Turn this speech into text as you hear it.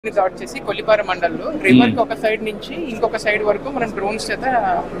వచ్చేసి కొల్లిపార మండలంలో రివర్ కి ఒక సైడ్ నుంచి ఇంకొక సైడ్ వరకు మనం డ్రోన్స్ చేత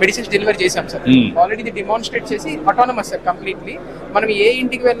మెడిసిన్స్ డెలివరీ చేసాం సార్. ఆల్రెడీ ఇది డిమాన్స్ట్రేట్ చేసి ఆటోనమస్ సార్ కంప్లీట్లీ. మనం ఏ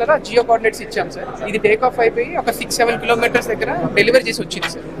ఇంటికి వెళ్ళాలో జియో కోఆర్డినేట్స్ ఇచ్చాం సార్. ఇది టేక్ ఆఫ్ అయిపోయి ఒక 6-7 కిలోమీటర్స్ దగ్గర డెలివరీ చేసి వచ్చింది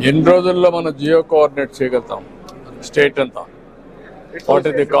సార్. ఎన్ని రోజుల్లో మనం జియో కోఆర్డినేట్ చేయగలుగుతాం స్టేట్ అంతా? What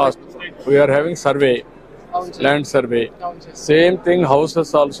is the cost? We are having survey, land survey. Same thing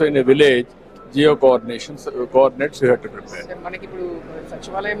houses also in a village. Jio coordinates you have to prepare. మనకి ఇప్పుడు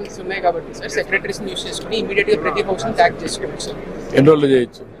సచివాలయం ఉన్నాయి కాబట్టి సార్ సెక్రటరీస్ యూస్ చేసుకుని ఇమీడియట్ గా ప్రతి హౌస్ ని ట్యాగ్ చేసుకోవచ్చు సార్. ఎన్ని రోజులు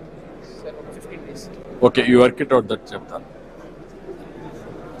చేయొచ్చు? సార్ ఒక 15 days. Okay, you work it out, that చెప్తాను.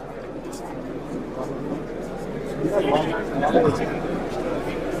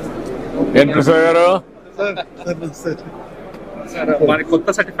 ఏం ప్రసాద్ గారు? సార్ మన కొత్త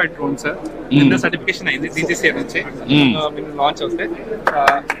సర్టిఫైడ్ డ్రోన్ సార్, నిన్న సర్టిఫికేషన్ అయింది DGCA నుంచి. మీరు లాంచ్ అవుతే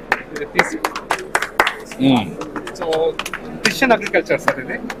సో ప్రిసిషన్ అగ్రికల్చర్ సార్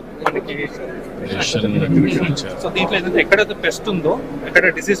ఇది మనకి. సో దీంట్లో ఏంటంటే ఎక్కడైతే పెస్ట్ ఉందో,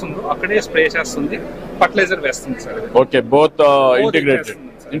 ఎక్కడ డిసీజ్ ఉందో అక్కడే స్ప్రే చేస్తుంది, ఫర్టిలైజర్ వేస్తుంది sir. Okay, both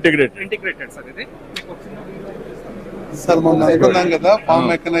integrated sir ఇది. సార్ మనం అనుకున్నాం కదా form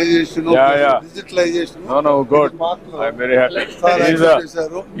mechanisation, digitalisation. No good, I am very happy.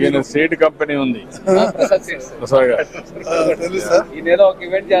 ఈయన సీడ్ కంపెనీ ఉంది ప్రసాద్ గారు, తెలుసు సార్. ఈయనేదో ఒక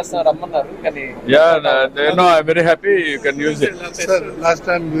ఈవెంట్ చేస్తున్నారు రమ్మన్నారు కానీ yeah no I am very happy you can use it. Sir last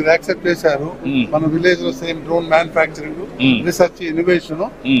time మీరు యాక్సెప్ట్ చేశారు మన విలేజ్ లో same drone manufacturing, research, innovation.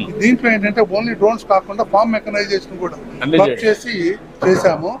 దీంట్లో ఏంటంటే ఓన్లీ డ్రోన్స్ కాకుండా ఫార్మ్ మెకనైజేషన్ కూడా చేసి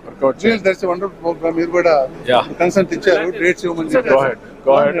చేశాము. That's wonderful programme. మీరు కూడా కన్సల్ట్ ఇచ్చారు, డేట్స్ ఇవ్వమని చెప్పారు.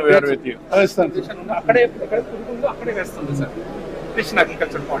 Go ahead, we are with you. అక్కడే అక్కడే వేస్తుంది sir precision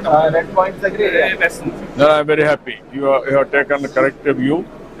agriculture red points దగ్గర వేస్తుంది. No, I am very happy. You have taken the correct view.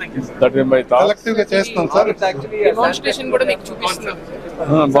 That is my thought. Collective గా చేస్తాం సార్. డెమోన్స్ట్రేషన్ కూడా మీకు చూపిస్తున్నాం.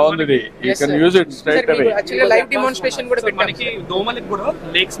 బాగుంది. You can use it straight away. Actually live demonstration కూడా పెట్టాం. మనకి దోమలకి కూడా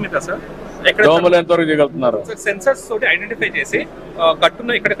లేక్స్ మీద సార్ దోమలు ఎంతవరకు చేయగలుగుతున్నారు? సెన్సర్స్ తోటి ఐడెంటిఫై చేసి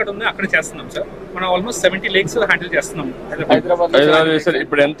గట్టున్న ఎక్కడెక్కడ ఉన్నాయి అక్కడ చేస్తున్నాం సార్. మనం ఆల్మోస్ట్ 70 లేక్స్ హ్యాండిల్ చేస్తున్నాం హైదరాబాద్.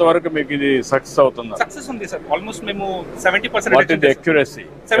 ఇప్పుడు ఎంత వరకు మీకు ఇది సక్సెస్ అవుతుంది? సక్సెస్ ఉంది సార్. ఆల్మోస్ట్ మేము 70% accuracy.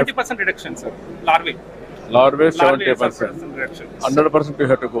 70% reduction sir. Larvae 70%. 100% you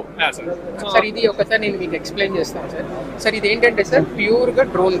have to go. Sir ఇది ఒకసారి నేను మీకు ఎక్స్ప్లెయిన్ చేస్తాను సార్. సార్ ఇది ఏంటంటే సార్ ప్యూర్ గా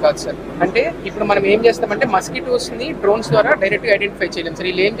డ్రోన్ కాదు సార్. అంటే ఇప్పుడు మనం ఏం చేస్తామంటే మస్కిటోస్ ని డ్రోన్స్ ద్వారా డైరెక్ట్ గా ఐడెంటిఫై చేయలేం సార్.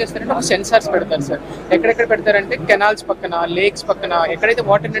 వీళ్ళు ఏం చేస్తారంటే ఒక సెన్సార్స్ పెడతారు సార్. ఎక్కడెక్కడ పెడతారంటే కెనాల్స్ పక్కన, లేక్స్ పక్కన, ఎక్కడైతే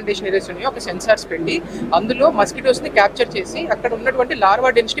వాటర్ ఇండేషన్ ఏరియాస్ ఉన్నాయో ఒక సెన్సార్స్ పెట్టి అందులో మస్కిటోస్ ని క్యాప్చర్ చేసి అక్కడ ఉన్నటువంటి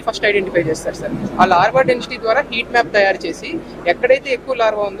లార్వా డెన్సిటీ ఫస్ట్ ఐడెంటిఫై చేస్తారు సార్. ఆ లార్వా డెన్సిటీ ద్వారా హీట్ మ్యాప్ తయారు చేసి ఎక్కడైతే ఎక్కువ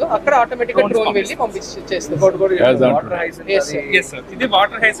లార్వా ఉందో అక్కడ ఆటోమేటిక్ గా డ్రోన్ వెళ్ళి పంపించేస్తారు. ఇది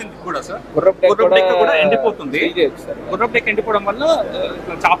వాటర్ హైసింత్ కూడా సార్. గుర్రపు డెక్క కూడా ఎండిపోతుంది. గుర్రపు డెక్క ఎండిపోవడం వల్ల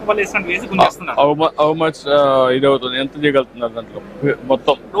చాప వల్ల వేసిన వేసి గుంజేస్తున్నారు. హౌ మచ్ ఇది అవుతుంది? ఎంత చేయగలుగుతున్నారు దాంట్లో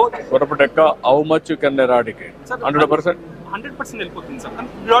మొత్తం గుర్రపు డెక్క? How much you can eradicate? 100% వెళ్ళిపోతుంది సార్.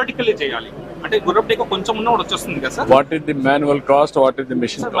 పిరియాడికల్లీ చేయాలి. అంటే గుర్రపు డెక్క కొంచెం ఉన్న కూడా వచ్చేస్తుంది కదా sir. What is the manual cost? What is the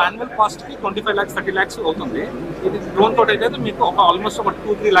machine cost? Manual cost కి 25 lakhs 30 lakhs అవుతుంది. ఇది డ్రోన్ తోటి అయితే మీకు ఒక ఆల్మోస్ట్ ఒక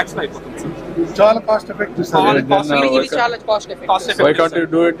 2-3 lakhs అయిపోతుంది సార్. చాలా కాస్ట్ ఎఫెక్టివ్ సార్. ఇది చాలా cost effective. Why can't you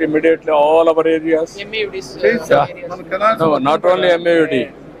do it immediately all our areas? MAUDs. No, not only MAUD,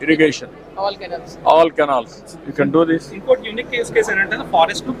 irrigation. All canals. You can do this. ఇంకోటి యూనిక్ కేస్ ఏంటంటే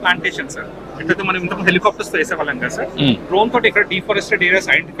forest to plantation sir. అంటే మనం ఇంతకు helicopters తో వేసేవాళ్ళం కదా sir. Drone తోటి ఇక్కడ డిఫారెస్టెడ్ areas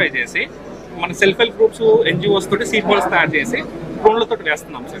identify చేసి మన సెల్ఫ్ హెల్ప్ గ్రూప్స్, NGOs తోటి సీడ్ బాల్స్ తయారు చేసి డ్రోన్ల తోటి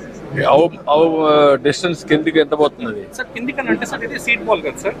వేస్తున్నాం సార్. డిస్టెన్స్ కిందికి ఎంత పోతుంది సార్? కిందికి అంటే సార్ ఇది సీడ్ బాల్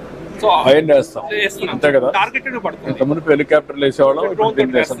కదా సార్. సో అంతే కదా, టార్గెటెడ్ పడుతుంది. ముందు హెలికాప్టర్లు వేసేవాళ్ళం,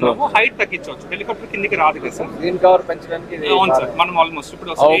 హైట్ తగ్గించవచ్చు. హెలికాప్టర్ కిందికి రాదు కదా సార్. గ్రీన్ కవర్ పెంచడానికి అవును సార్. మనం ఆల్మోస్ట్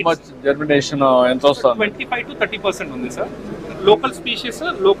ఇప్పుడు హౌ మచ్ జర్మినేషన్ ఎంత వస్తుంది? 25 to 30% ఉంది సార్. లోకల్ స్పీషీస్,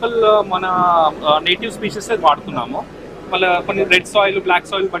 లోకల్ మన నేటివ్ స్పీషీస్ వాడుతున్నాము. మళ్ళీ కొన్ని రెడ్ సాయిల్, బ్లాక్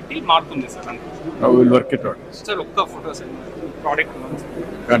సాయిల్ బట్టి మారుతుంది సార్. సార్ ఒక్క photo sir product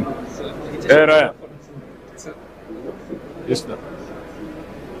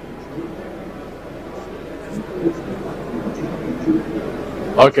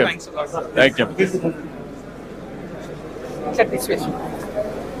Okay. Thanks a lot, sir. Thank you. Sir, this way.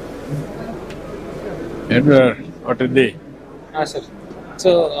 What is the? Sir.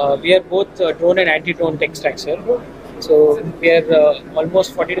 So we are both drone and anti-drone tech stack, sir. So we are almost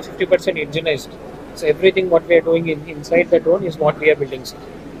 40 to 50% indigenized. So everything what we are doing inside the drone is what we are building, sir.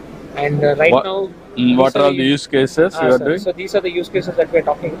 And right now, what are all the use cases you are doing? So these are the use cases that we are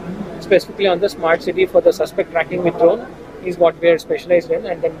talking specifically on the smart city for the suspect tracking with drone. is what we are specialized in,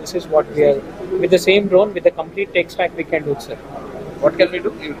 and then this is what we are, with the same drone, with the complete tech stack we can do, sir. What can we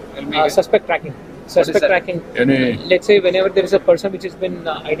do? Suspect tracking. Suspect tracking. Let's say whenever there is a person which has been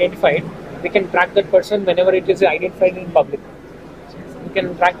identified, we can track that person whenever it is identified in public. We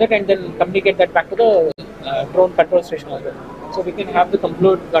can track that and then communicate that back to the drone control station as well. So we can have the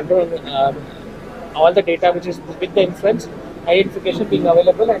complete control, all the data which is with the inference, identification being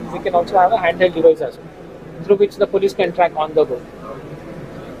available, and we can also have a handheld device as well, through which the police can track on the go.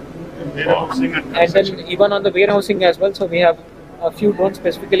 And then even on the warehousing as well, so we have a few drones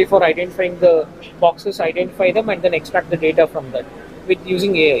specifically for identifying the boxes, identify them, and then extract the data from that with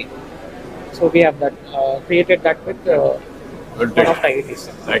using AI. So we have that created that with one of the IITs.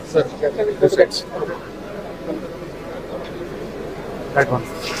 That one.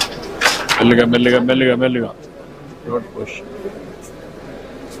 Melliga. Don't push.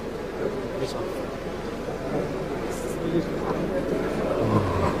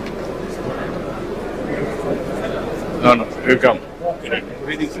 No, you come. I'm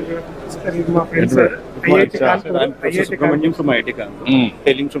Professor Subramaniam from IIT Kanpur,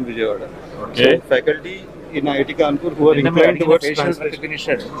 hailing from Vijayawada. Okay. So faculty in IIT Kanpur who are inclined towards facial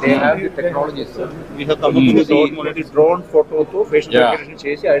recognition. They have the technology, sir. we have come up with this only drone ఫోటోతో facial recognition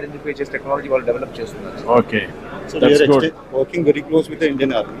చేసి identify చేసే technology వాళ్ళు develop చేస్తున్నారు. Okay. So That's we are good. working very close with the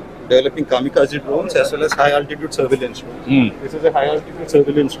Indian Army, developing kamikaze drones as well as high altitude surveillance drones. This is a high altitude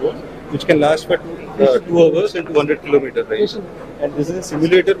surveillance drone which can last for 2 hours and 200 kilometer range. And this is a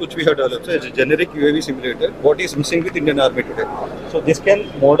simulator which we have developed. So it's a generic UAV simulator. What is missing with Indian Army today? So this can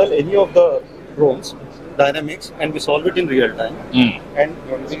model any of the drones dynamics and we solve it in real time. And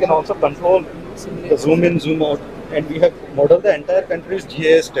we can also control the zoom in, zoom out, and we have modeled the entire country's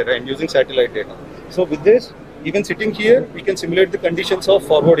GIS terrain using satellite data. So with this, even sitting here, we can simulate the conditions of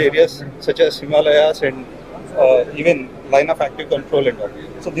forward areas such as Himalayas and even line of active control and all.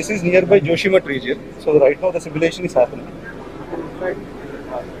 So this is nearby Joshimath region. So right now the simulation is happening.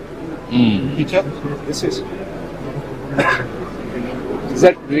 Teacher, this is. Is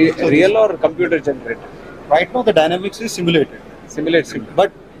that real or computer generated? Right now the dynamics is simulated.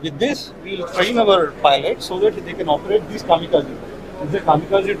 But with this, we will train our pilots so that they can operate these kamikaze. This is a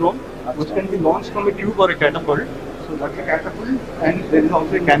kamikaze drone which can be launched from a tube or a catapult. So that's a catapult, and there is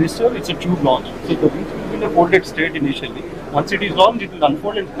also a canister. It's a tube launch. So the wings will be in a folded state initially. Once it is launched, it will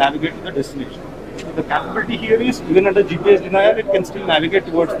unfold and navigate to the destination. So the capability here is even under GPS denial, it can still navigate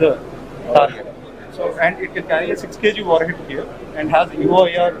towards the target. So and it can carry a 6 kg warhead here and has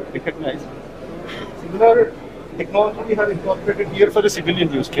UOIR recognized. Similar technology we have incorporated here for a civilian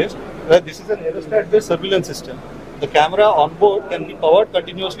use case, where this is an aerostat-based surveillance system. The camera on board can be powered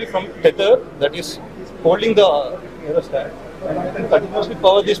continuously from tether that is holding the aerostat, and you can continuously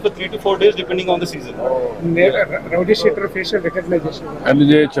power this for 3 to 4 days depending on the season. Rowdy sheeter facial recognition.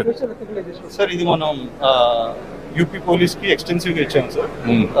 Sir, ఇది మనం UP police ki extensive ఇచ్చాం sir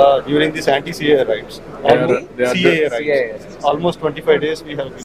during this anti-CAA raids. They are CAA raids. Almost 25 days we have